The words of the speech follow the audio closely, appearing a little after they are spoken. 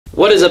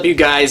What is up, you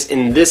guys?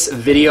 In this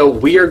video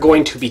we are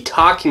going to be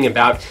talking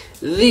about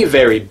the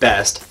very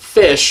best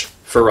fish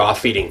for raw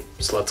feeding.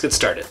 So let's get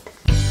started.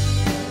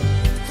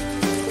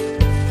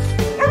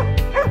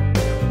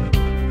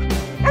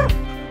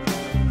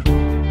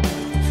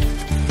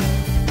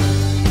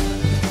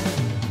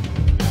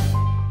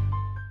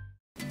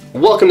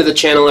 Welcome to the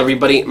channel,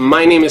 everybody.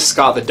 My name is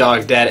Scott the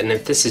Dog Dad, and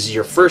if this is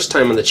your first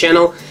time on the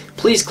channel,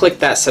 please click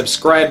that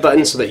subscribe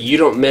button so that you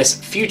don't miss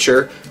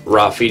future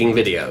raw feeding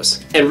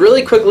videos. And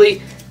really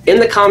quickly, in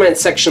the comment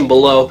section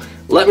below,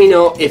 let me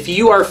know if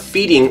you are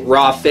feeding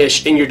raw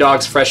fish in your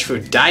dog's fresh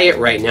food diet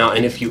right now,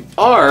 and if you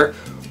are,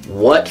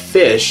 what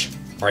fish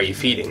are you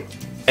feeding?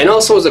 And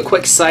also, as a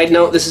quick side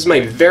note, this is my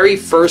very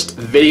first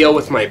video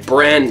with my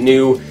brand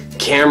new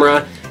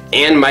camera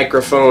and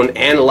microphone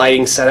and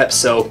lighting setup,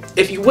 so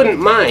if you wouldn't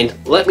mind,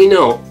 let me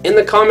know in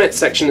the comment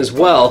section as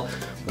well,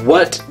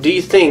 what do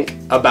you think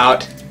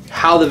about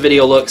how the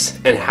video looks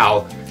and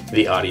how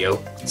the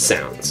audio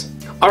sounds.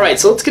 Alright,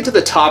 so let's get to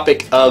the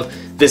topic of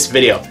this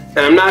video. And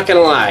I'm not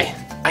gonna lie,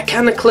 I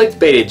kinda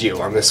clickbaited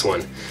you on this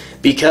one,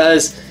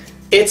 because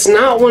it's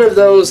not one of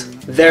those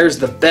there's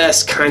the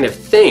best kind of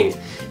thing,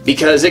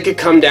 because it could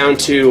come down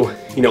to,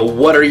 you know,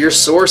 what are your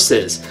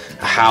sources?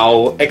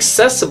 How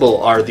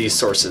accessible are these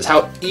sources?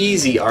 How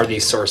easy are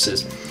these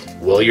sources?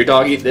 Will your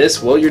dog eat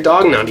this? Will your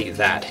dog not eat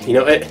that? You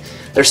know,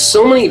 there's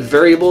so many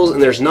variables,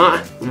 and there's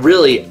not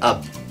really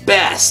a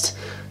best.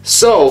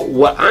 So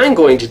what I'm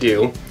going to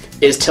do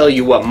is tell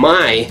you what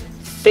my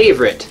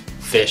favorite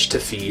fish to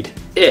feed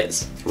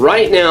is.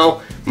 Right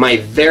now, my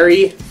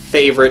very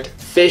favorite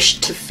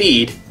fish to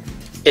feed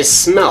is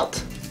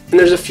smelt, and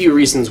there's a few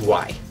reasons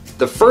why.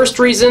 The first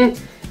reason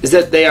is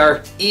that they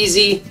are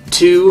easy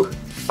to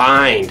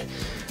find.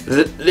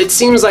 It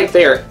seems like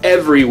they are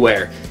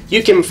everywhere.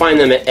 You can find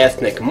them at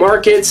ethnic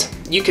markets,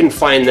 you can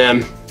find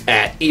them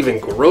at even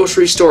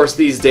grocery stores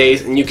these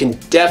days, and you can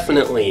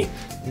definitely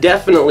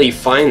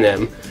find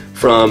them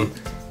from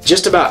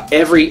just about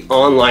every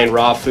online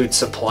raw food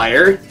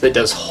supplier that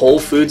does whole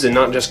foods and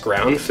not just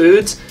ground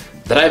foods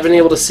that I've been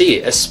able to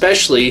see,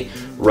 especially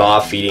Raw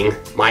Feeding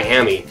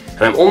Miami.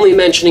 And I'm only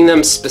mentioning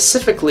them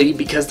specifically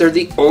because they're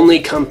the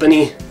only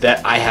company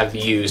that I have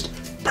used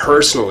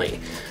personally.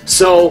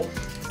 So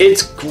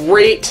it's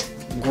great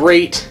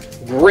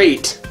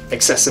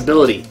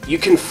accessibility. You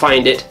can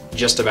find it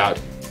just about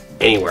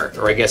anywhere,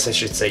 or I guess I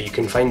should say you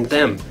can find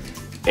them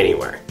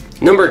anywhere.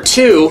 Number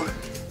two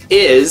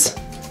is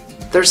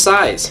their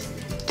size.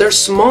 They're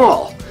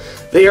small.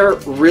 They are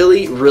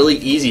really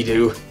easy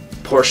to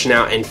portion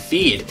out and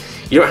feed.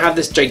 You don't have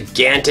this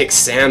gigantic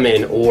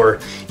salmon or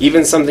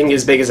even something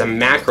as big as a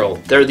mackerel.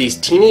 They're these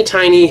teeny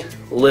tiny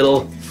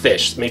little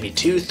fish, maybe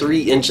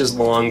 2-3 inches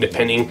long,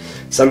 depending,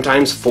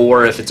 sometimes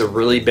 4 if it's a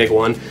really big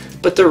one,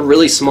 but they're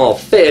really small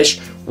fish,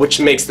 which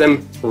makes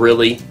them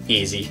really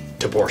easy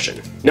to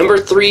portion. Number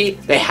 3,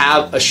 they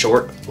have a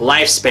short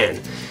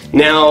lifespan.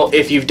 Now,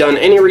 if you've done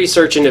any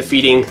research into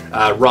feeding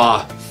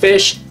raw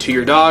fish to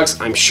your dogs,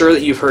 I'm sure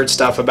that you've heard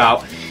stuff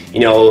about, you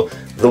know,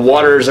 the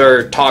waters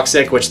are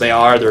toxic, which they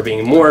are, they're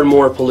being more and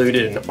more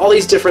polluted, and all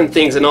these different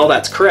things, and all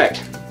that's correct,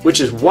 which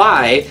is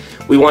why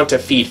we want to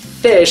feed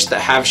fish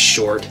that have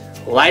short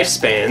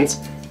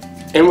lifespans,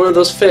 and one of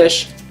those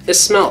fish is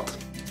smelt.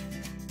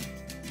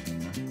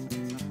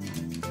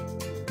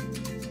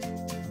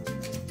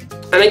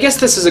 And I guess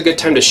this is a good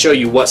time to show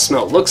you what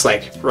smelt looks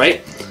like,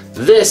 right?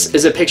 This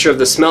is a picture of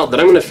the smelt that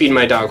I'm going to feed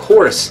my dog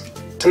Horace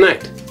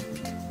tonight.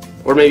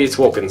 Or maybe it's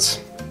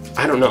Wilkins.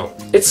 I don't know.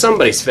 It's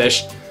somebody's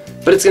fish,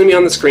 but it's going to be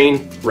on the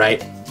screen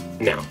right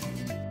now.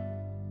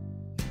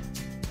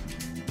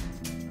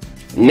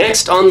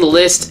 Next on the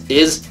list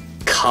is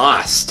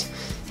cost.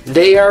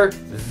 They are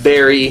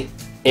very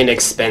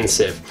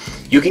inexpensive.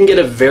 You can get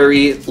a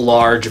very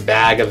large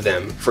bag of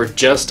them for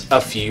just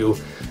a few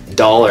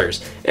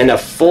dollars. And a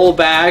full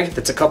bag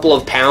that's a couple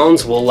of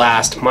pounds will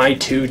last my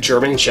 2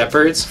 German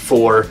Shepherds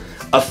for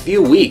a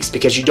few weeks,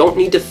 because you don't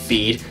need to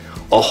feed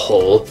a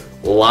whole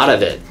lot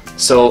of it.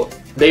 So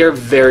they are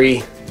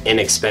very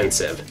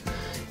inexpensive.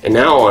 And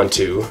now on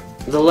to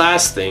the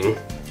last thing,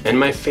 and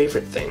my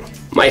favorite thing.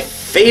 My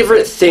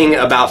favorite thing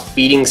about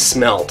feeding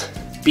smelt,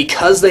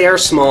 because they are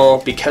small,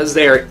 because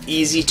they are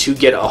easy to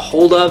get a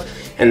hold of,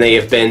 and they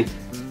have been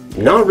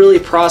not really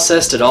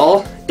processed at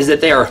all, is that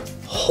they are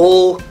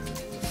whole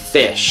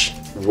fish.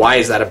 Why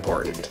is that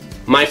important?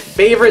 My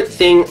favorite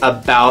thing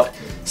about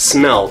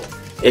smelt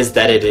is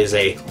that it is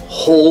a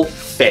whole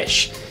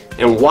fish.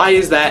 And why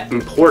is that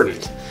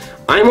important?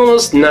 I'm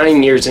almost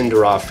 9 years into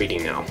raw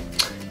feeding now,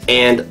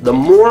 and the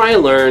more I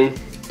learn,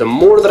 the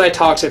more that I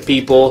talk to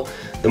people,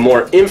 the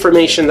more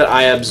information that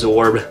I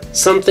absorb,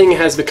 something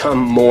has become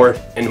more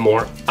and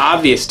more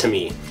obvious to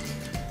me.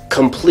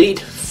 Complete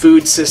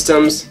food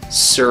systems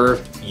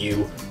serve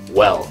you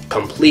well.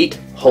 Complete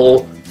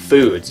whole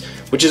foods,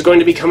 which is going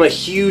to become a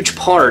huge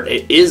part,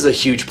 it is a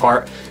huge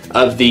part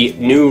of the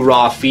new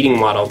raw feeding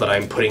model that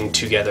I'm putting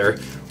together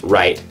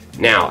right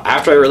now.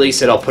 After I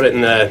release it, I'll put it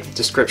in the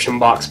description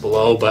box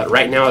below, but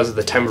right now, as of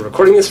the time of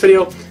recording this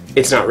video,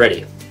 it's not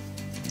ready.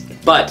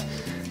 But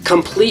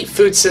Complete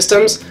food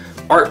systems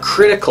are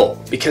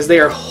critical because they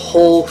are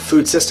whole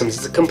food systems.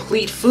 It's a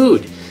complete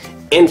food,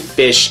 and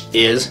fish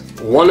is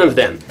one of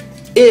them.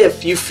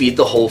 If you feed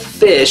the whole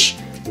fish,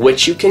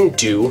 which you can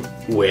do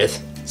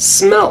with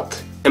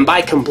smelt. And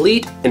by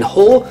complete and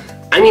whole,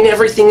 I mean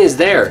everything is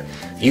there.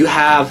 You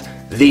have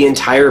the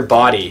entire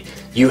body,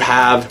 you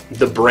have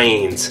the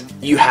brains,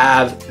 you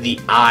have the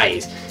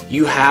eyes,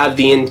 you have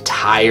the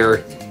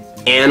entire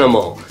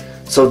animal.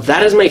 So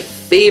that is my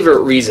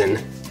favorite reason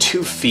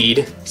to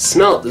feed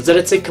smelt, is that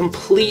it's a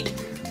complete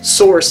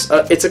source,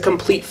 it's a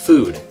complete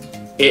food.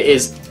 It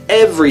is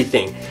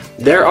everything.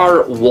 There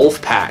are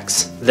wolf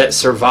packs that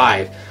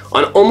survive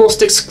on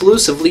almost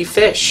exclusively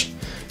fish.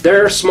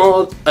 There are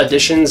small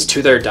additions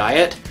to their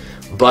diet,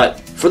 but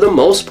for the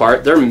most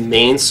part, their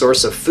main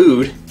source of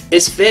food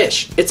is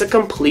fish. It's a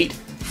complete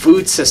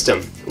food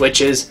system,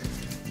 which is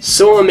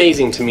so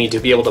amazing to me to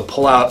be able to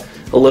pull out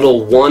a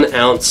little 1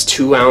 ounce,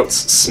 2 ounce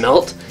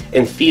smelt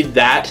and feed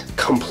that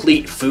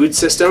complete food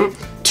system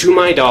to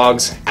my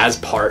dogs as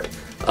part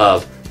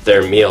of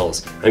their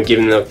meals. I'm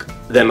giving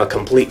them a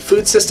complete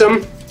food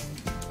system.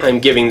 I'm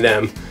giving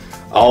them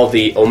all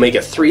the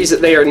omega-3s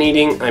that they are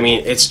needing. I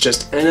mean, it's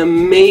just an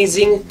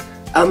amazing,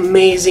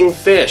 amazing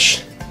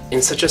fish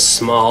in such a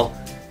small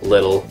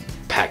little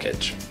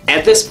package.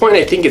 At this point,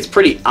 I think it's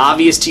pretty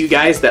obvious to you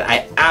guys that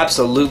I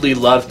absolutely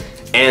love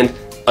and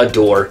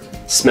adore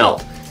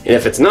smelt. And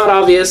if it's not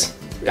obvious,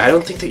 I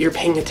don't think that you're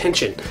paying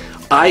attention.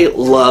 I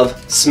love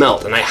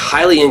smelt, and I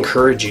highly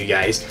encourage you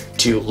guys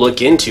to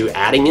look into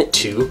adding it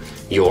to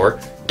your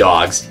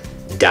dog's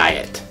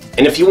diet.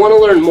 And if you want to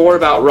learn more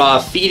about raw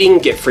feeding,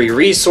 get free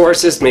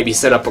resources, maybe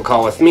set up a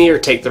call with me or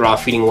take the Raw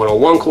Feeding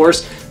 101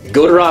 course,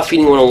 go to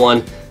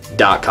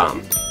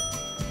rawfeeding101.com.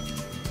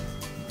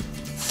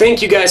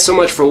 Thank you guys so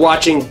much for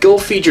watching. Go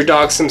feed your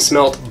dog some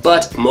smelt,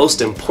 but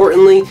most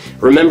importantly,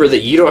 remember that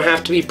you don't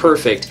have to be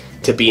perfect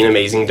to be an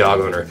amazing dog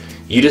owner.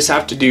 You just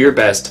have to do your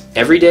best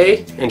every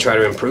day and try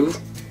to improve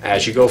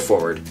as you go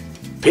forward.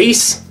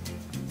 Peace.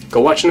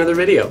 Go watch another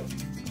video.